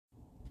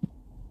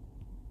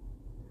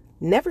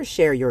Never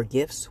share your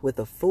gifts with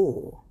a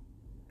fool,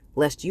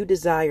 lest you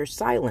desire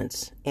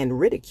silence and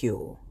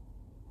ridicule.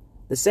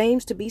 The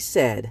same's to be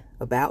said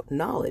about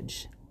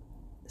knowledge.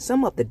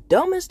 Some of the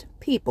dumbest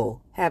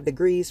people have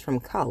degrees from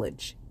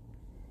college.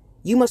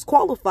 You must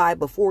qualify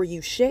before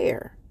you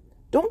share.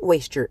 Don't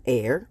waste your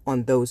air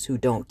on those who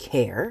don't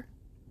care.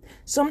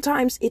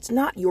 Sometimes it's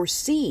not your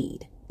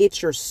seed,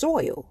 it's your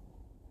soil.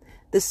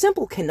 The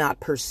simple cannot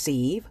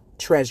perceive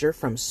treasure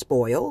from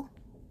spoil.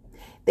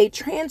 They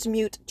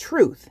transmute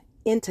truth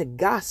into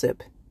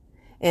gossip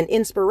and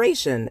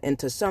inspiration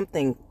into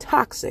something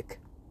toxic.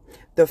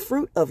 The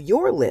fruit of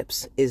your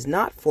lips is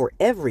not for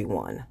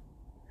everyone.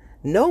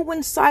 Know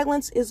when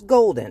silence is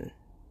golden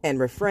and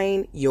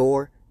refrain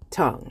your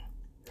tongue.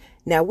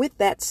 Now, with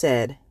that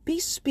said, be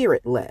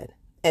spirit-led,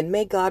 and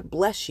may God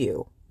bless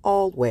you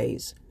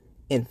always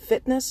in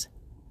fitness,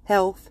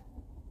 health,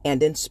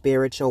 and in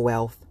spiritual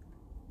wealth.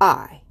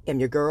 I am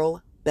your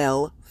girl,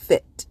 Belle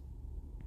Fit.